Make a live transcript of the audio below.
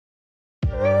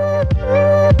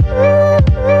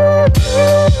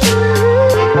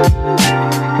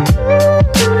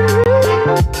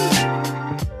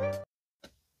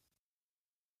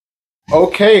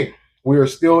Okay, we are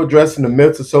still addressing the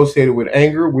myths associated with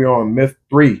anger. We're on myth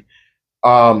three.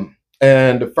 And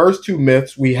the first two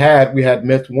myths we had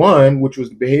myth one, which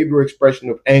was the behavioral expression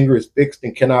of anger is fixed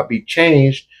and cannot be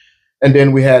changed. And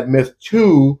then we had myth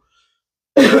two,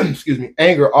 excuse me,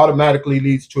 anger automatically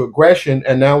leads to aggression.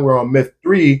 And now we're on myth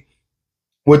three,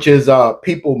 which is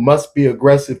people must be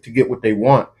aggressive to get what they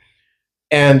want.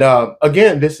 And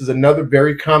again, this is another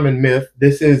very common myth.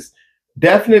 This is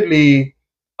definitely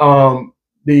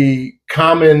the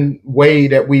common way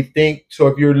that we think. So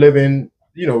if you're living,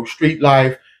 street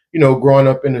life, growing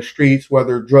up in the streets,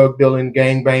 whether drug dealing,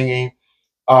 gang banging,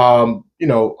 all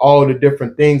the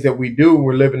different things that we do,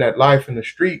 we're living that life in the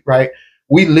street, right?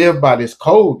 We live by this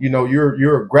code.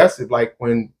 You're aggressive. Like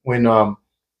when you're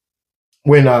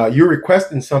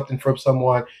requesting something from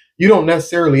someone, you don't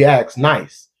necessarily ask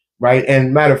nice, right?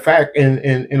 And matter of fact,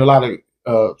 in a lot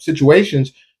of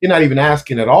situations, you're not even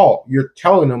asking at all. You're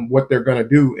telling them what they're going to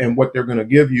do and what they're going to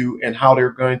give you and how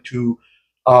they're going to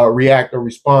react or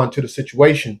respond to the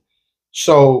situation.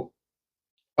 So,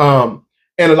 and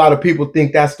a lot of people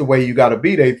think that's the way you got to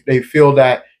be. They feel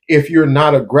that if you're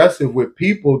not aggressive with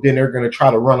people, then they're going to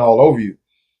try to run all over you,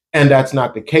 and that's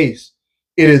not the case.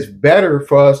 It is better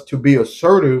for us to be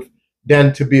assertive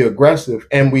than to be aggressive,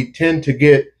 and we tend to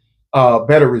get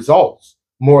better results,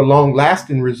 more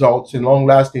long-lasting results, and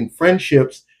long-lasting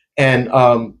friendships, and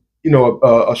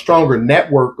a stronger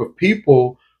network of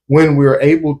people when we're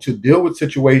able to deal with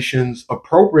situations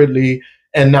appropriately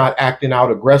and not acting out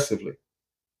aggressively,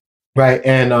 right?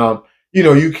 And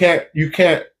you can't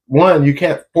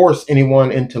force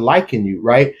anyone into liking you,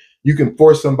 right? You can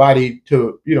force somebody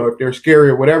to, if they're scary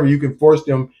or whatever, you can force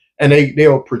them and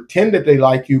they'll pretend that they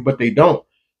like you, but they don't.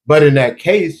 But in that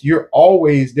case, you're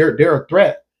always they're a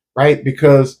threat, right?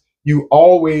 Because you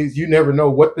never know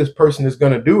what this person is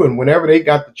going to do. And whenever they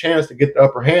got the chance to get the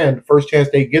upper hand, the first chance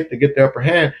they get to get the upper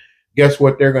hand, guess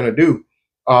what they're going to do?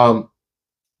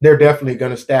 They're definitely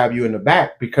going to stab you in the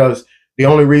back, because the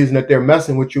only reason that they're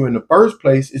messing with you in the first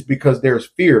place is because there's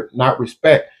fear, not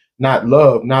respect, not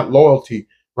love, not loyalty,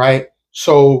 right?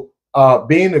 So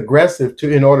being aggressive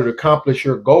in order to accomplish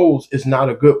your goals is not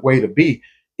a good way to be,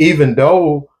 even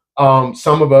though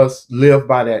some of us live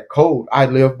by that code. I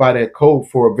lived by that code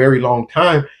for a very long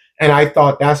time, and I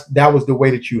thought that was the way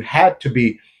that you had to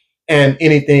be, and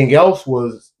anything else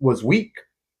was weak,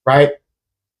 right?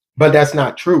 But that's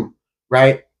not true,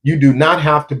 right? You do not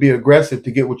have to be aggressive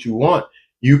to get what you want.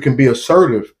 You can be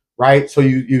assertive, right? So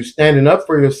you standing up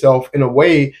for yourself in a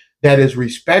way that is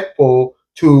respectful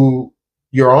to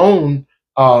your own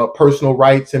personal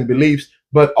rights and beliefs,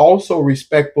 but also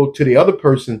respectful to the other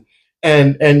person,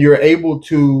 and you're able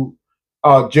to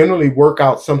generally work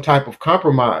out some type of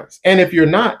compromise. And if you're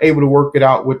not able to work it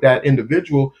out with that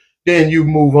individual, then you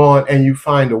move on and you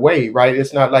find a way, right?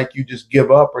 It's not like you just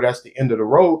give up or that's the end of the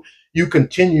road. You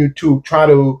continue to try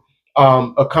to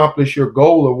accomplish your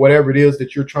goal or whatever it is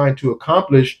that you're trying to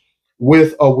accomplish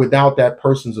with or without that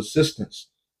person's assistance,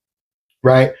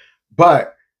 right?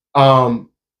 But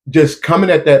just coming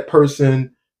at that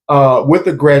person with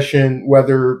aggression,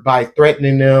 whether by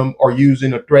threatening them or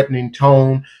using a threatening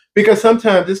tone, because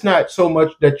sometimes it's not so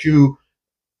much that you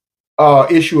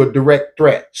issue a direct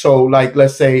threat. So, like,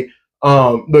 let's say,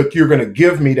 look, you're going to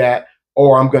give me that,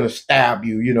 or I'm going to stab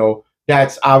you.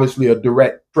 That's obviously a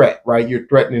direct threat, right? You're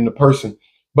threatening the person.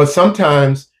 But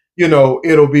sometimes,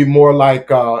 it'll be more like,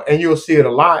 and you'll see it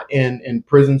a lot in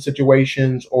prison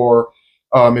situations, or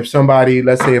if somebody,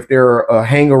 let's say, if they're a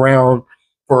hang around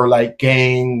for like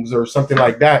gangs or something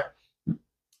like that,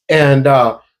 and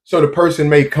so the person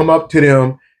may come up to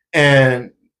them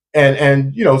and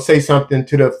say something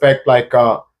to the effect like,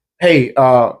 hey,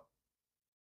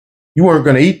 you weren't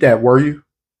going to eat that, were you?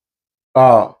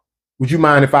 Would you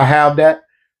mind if I have that?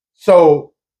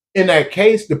 So in that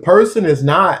case, the person is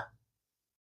not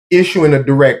issuing a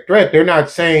direct threat. They're not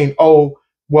saying, oh,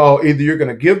 well, either you're going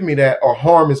to give me that or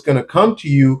harm is going to come to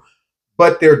you.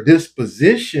 But their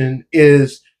disposition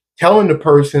is telling the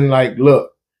person, like,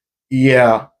 look,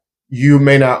 yeah, you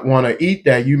may not want to eat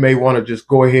that. You may want to just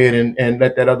go ahead and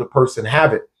let that other person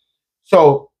have it.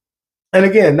 So, and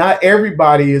again, not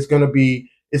everybody is going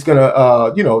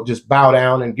to just bow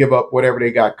down and give up whatever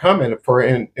they got coming.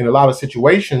 In a lot of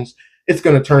situations, it's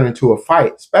going to turn into a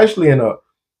fight, especially in a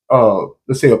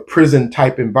let's say a prison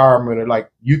type environment or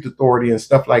like youth authority and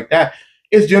stuff like that.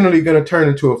 It's generally going to turn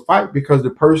into a fight because the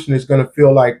person is going to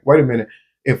feel like, wait a minute,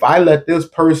 if I let this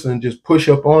person just push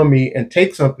up on me and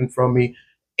take something from me,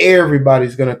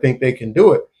 everybody's going to think they can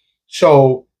do it.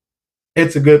 So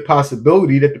it's a good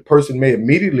possibility that the person may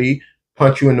immediately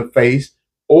punch you in the face,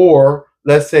 or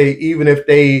let's say even if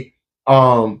they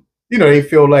they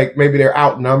feel like maybe they're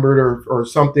outnumbered or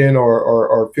something,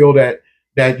 or feel that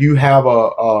you have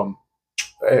a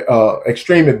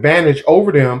extreme advantage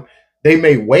over them, they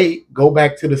may wait, go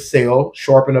back to the cell,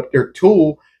 sharpen up their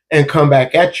tool, and come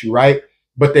back at you, right?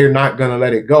 But they're not going to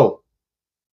let it go,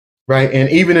 right? And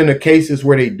even in the cases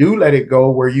where they do let it go,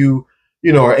 where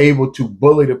are able to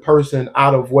bully the person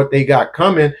out of what they got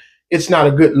coming, it's not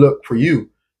a good look for you.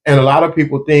 And a lot of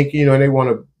people think, they want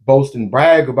to boast and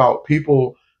brag about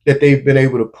people that they've been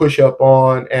able to push up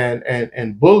on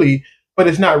and bully, but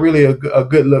it's not really a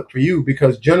good look for you,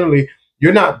 because generally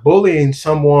you're not bullying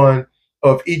someone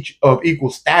of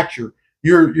equal stature.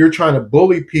 You're trying to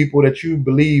bully people that you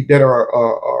believe that are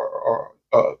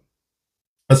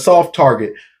a soft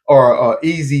target or a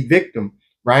easy victim,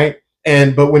 right?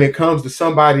 And but when it comes to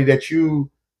somebody that you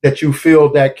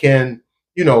feel that can,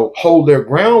 hold their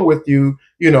ground with you,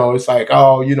 it's like,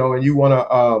 oh, and you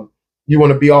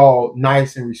want to be all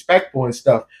nice and respectful and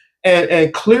stuff.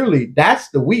 And clearly that's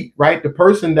the weak, right? The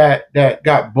person that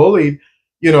got bullied,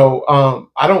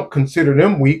 I don't consider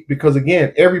them weak, because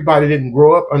again, everybody didn't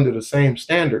grow up under the same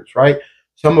standards, right?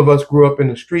 Some of us grew up in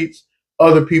the streets.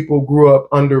 Other people grew up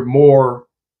under more,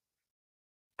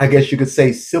 I guess you could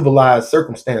say, civilized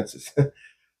circumstances.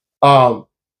 um,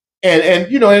 and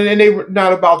they were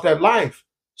not about that life.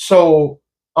 So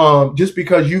just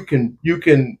because you can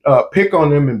pick on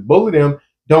them and bully them,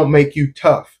 don't make you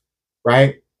tough,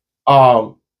 right?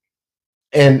 Um,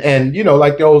 and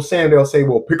like the old saying, they'll say,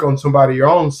 well, pick on somebody your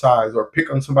own size, or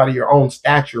pick on somebody your own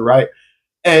stature, right?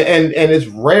 And it's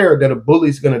rare that a bully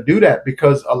is going to do that,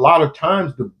 because a lot of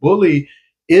times the bully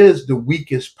is the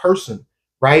weakest person,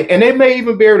 right? And they may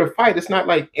even be able to fight. It's not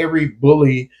like every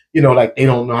bully, like they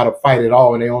don't know how to fight at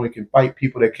all and they only can fight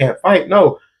people that can't fight.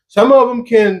 No, some of them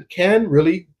can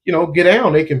really, get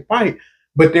down. They can fight,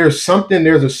 but there's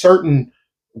a certain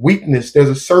weakness. There's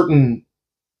a certain,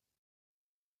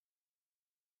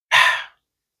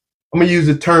 I'm gonna use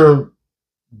the term,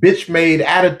 bitch made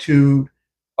attitude,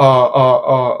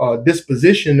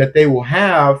 disposition that they will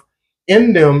have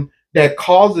in them, that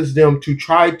causes them to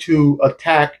try to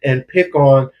attack and pick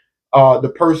on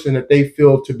the person that they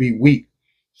feel to be weak.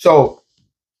 So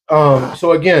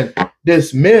again,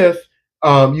 this myth,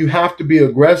 you have to be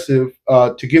aggressive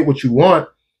to get what you want,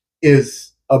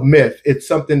 is a myth. It's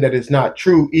something that is not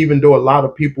true, even though a lot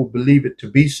of people believe it to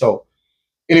be so.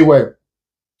 Anyway,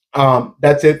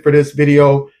 that's it for this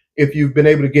video. If you've been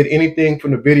able to get anything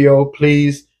from the video,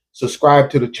 please subscribe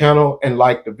to the channel and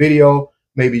like the video.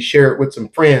 Maybe share it with some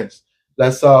friends.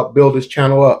 Let's build this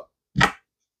channel up.